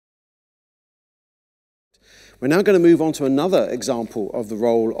We're now going to move on to another example of the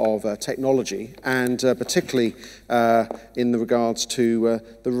role of technology, and particularly in the regards to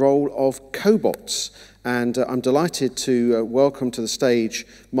the role of cobots. And I'm delighted to welcome to the stage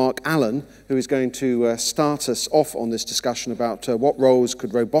Mark Allen, who is going to start us off on this discussion about what roles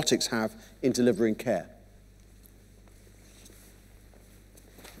could robotics have in delivering care.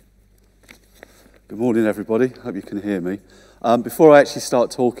 Good morning, everybody. Hope you can hear me. Before I actually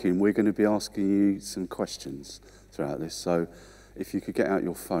start talking, we're going to be asking you some questions throughout this. So if you could get out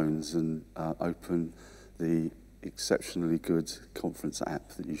your phones and open the exceptionally good conference app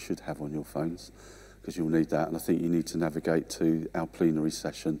that you should have on your phones, because you'll need that. And I think you need to navigate to our plenary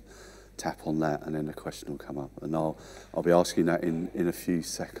session, tap on that, and then a question will come up. And I'll be asking that in a few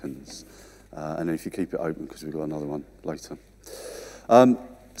seconds. And then if you keep it open, because we've got another one later. My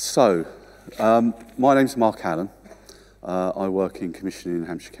name's Mark Allen. I work in commissioning in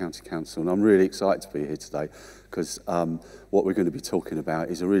Hampshire County Council, and I'm really excited to be here today because what we're going to be talking about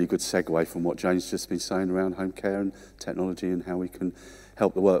is a really good segue from what Jane's just been saying around home care and technology and how we can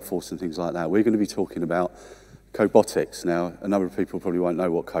help the workforce and things like that. We're going to be talking about cobotics. Now, a number of people probably won't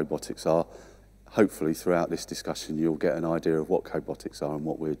know what cobotics are. Hopefully, throughout this discussion, you'll get an idea of what cobotics are and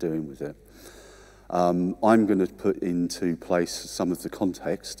what we're doing with it. I'm going to put into place some of the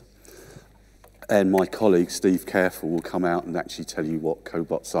context, and my colleague, Steve Careful, will come out and actually tell you what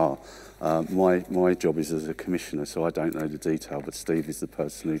cobots are. My job is as a commissioner, so I don't know the detail, but Steve is the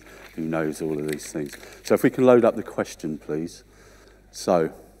person who knows all of these things. So if we can load up the question, please.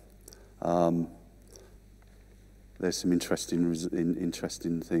 So, there's some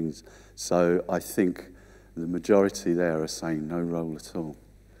interesting things. So I think the majority there are saying no role at all,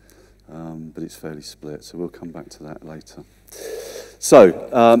 but it's fairly split, so we'll come back to that later. So,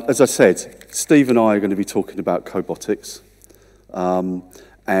 as I said, Steve and I are going to be talking about cobotics, and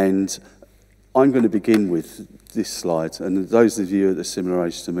I'm going to begin with this slide, and those of you at a similar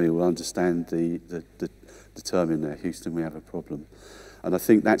age to me will understand the term in there, Houston, we have a problem. And I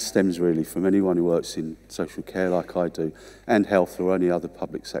think that stems really from anyone who works in social care like I do, and health or any other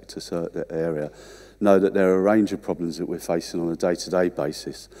public sector area, know that there are a range of problems that we're facing on a day-to-day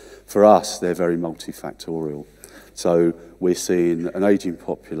basis. For us, they're very multifactorial. So we're seeing an ageing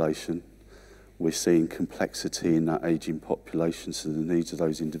population, we're seeing complexity in that ageing population, so the needs of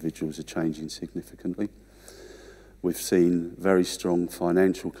those individuals are changing significantly. We've seen very strong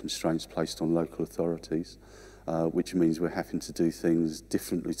financial constraints placed on local authorities, which means we're having to do things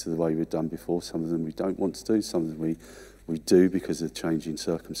differently to the way we've done before. Some of them we don't want to do, some of them we do because of changing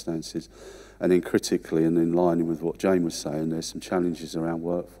circumstances. And then critically, and in line with what Jane was saying, there's some challenges around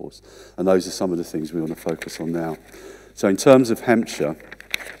workforce. And those are some of the things we want to focus on now. So in terms of Hampshire,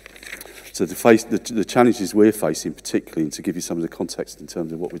 so the challenges we're facing particularly, and to give you some of the context in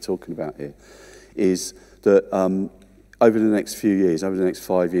terms of what we're talking about here, is that over the next few years, over the next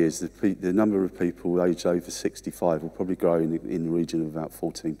 5 years, the number of people aged over 65 will probably grow in the region of about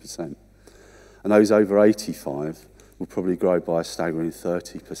 14%. And those over 85 will probably grow by a staggering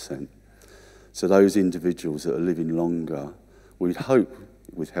 30%. So those individuals that are living longer, we'd hope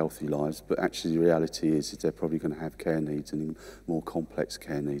with healthy lives, but actually the reality is they're probably going to have care needs and more complex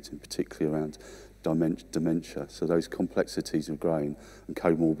care needs, and particularly around dementia. So those complexities are growing, and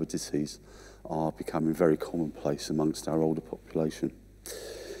comorbidities are becoming very commonplace amongst our older population.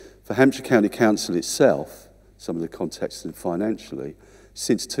 For Hampshire County Council itself, some of the context and financially,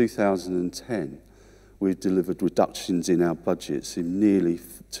 since 2010, we've delivered reductions in our budgets in nearly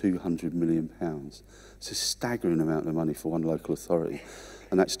 £200 million. It's a staggering amount of money for one local authority,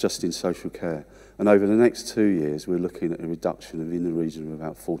 and that's just in social care. And over the next 2 years, we're looking at a reduction of in the region of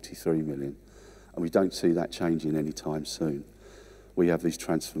about 43 million, and we don't see that changing anytime soon. We have these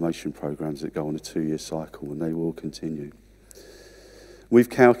transformation programs that go on a 2-year cycle, and they will continue. We've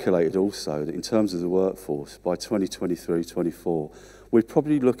calculated also that in terms of the workforce, by 2023-24, we're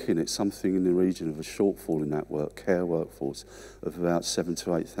probably looking at something in the region of a shortfall in that care workforce of about 7,000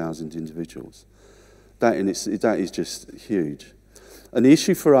 to 8,000 individuals. That is just huge. And the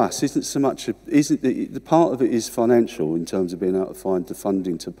issue for us isn't so much, the part of it is financial in terms of being able to find the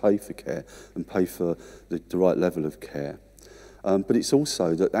funding to pay for care and pay for the right level of care. But it's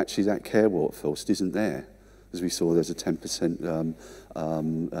also that actually that care workforce isn't there. As we saw, there's a 10%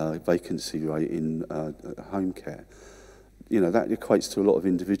 vacancy rate in home care. You know, that equates to a lot of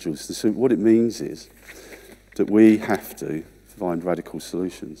individuals. So what it means is that we have to find radical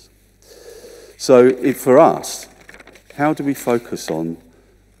solutions. So for us, how do we focus on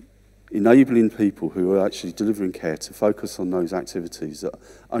enabling people who are actually delivering care to focus on those activities that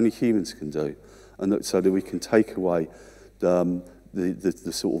only humans can do, and so that we can take away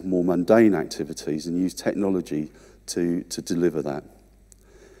the sort of more mundane activities and use technology to deliver that.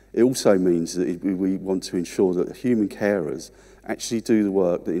 It also means that we want to ensure that human carers actually do the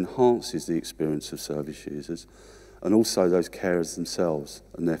work that enhances the experience of service users, and also those carers themselves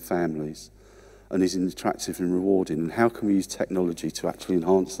and their families, and is attractive and rewarding. And how can we use technology to actually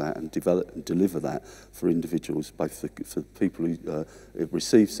enhance that and develop and deliver that for individuals, both for people who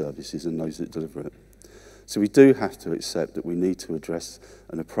receive services and those that deliver it. So we do have to accept that we need to address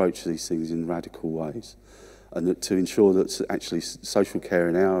and approach these things in radical ways, and that to ensure that actually social care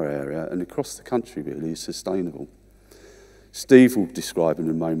in our area and across the country really is sustainable. Steve will describe in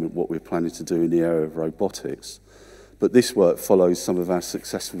a moment what we're planning to do in the area of robotics, but this work follows some of our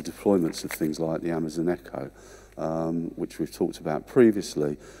successful deployments of things like the Amazon Echo, which we've talked about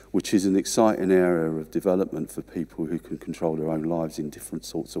previously, which is an exciting area of development for people who can control their own lives in different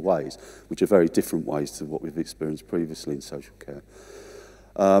sorts of ways, which are very different ways to what we've experienced previously in social care.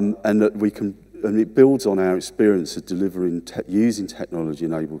 And that we can, and it builds on our experience of delivering, using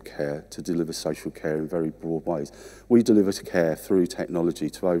technology-enabled care to deliver social care in very broad ways. We deliver care through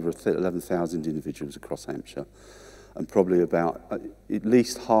technology to over 11,000 individuals across Hampshire, and probably about at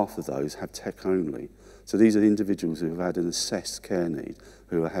least half of those have tech only. So these are individuals who have had an assessed care need,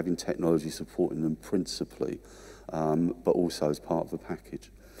 who are having technology supporting them principally, but also as part of the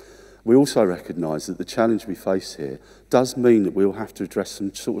package. We also recognise that the challenge we face here does mean that we'll have to address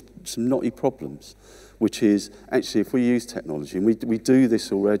some knotty problems, which is actually if we use technology, and we do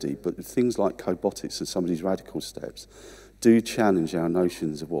this already, but things like cobotics and some of these radical steps do challenge our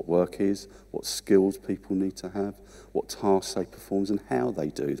notions of what work is, what skills people need to have, what tasks they perform, and how they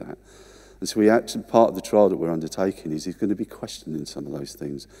do that. And so we actually, part of the trial that we're undertaking is going to be questioning some of those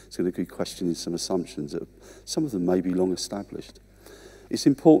things. It's going to be questioning some assumptions that some of them may be long established. It's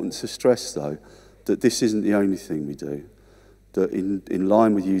important to stress, though, that this isn't the only thing we do. That in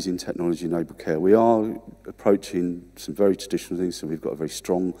line with using technology-enabled care, we are approaching some very traditional things. So we've got a very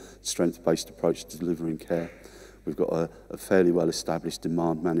strong, strength-based approach to delivering care. We've got a fairly well-established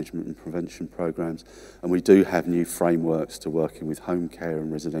demand management and prevention programs. And we do have new frameworks to working with home care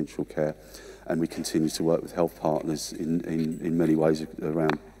and residential care. And we continue to work with health partners in many ways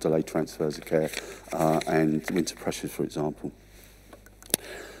around delayed transfers of care and winter pressures, for example.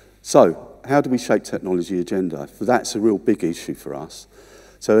 So, how do we shape technology agenda? So that's a real big issue for us.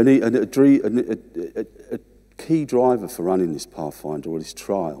 So a key driver for running this Pathfinder or this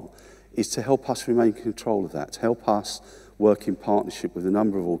trial is to help us remain in control of that, to help us work in partnership with a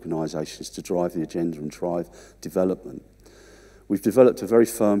number of organisations to drive the agenda and drive development. We've developed a very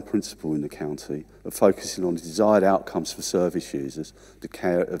firm principle in the county of focusing on the desired outcomes for service users, for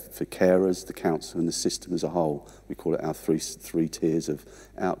carers, the council and the system as a whole. We call it our three tiers of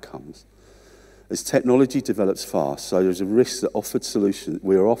outcomes. As technology develops fast, so there's a risk that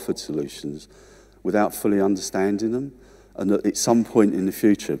we are offered solutions without fully understanding them, and that at some point in the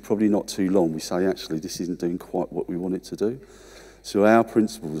future, probably not too long, we say, actually, this isn't doing quite what we want it to do. So our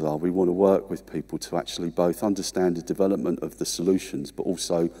principles are we want to work with people to actually both understand the development of the solutions, but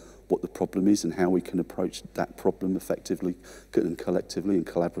also what the problem is and how we can approach that problem effectively and collectively and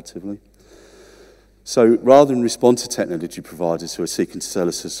collaboratively. So rather than respond to technology providers who are seeking to sell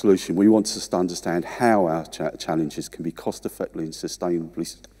us a solution, we want us to understand how our challenges can be cost-effectively and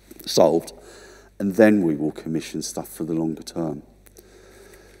sustainably solved, and then we will commission stuff for the longer term.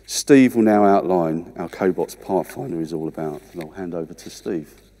 Steve will now outline our cobots Pathfinder is all about, and I'll hand over to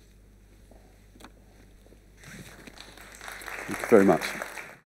Steve. Thank you very much.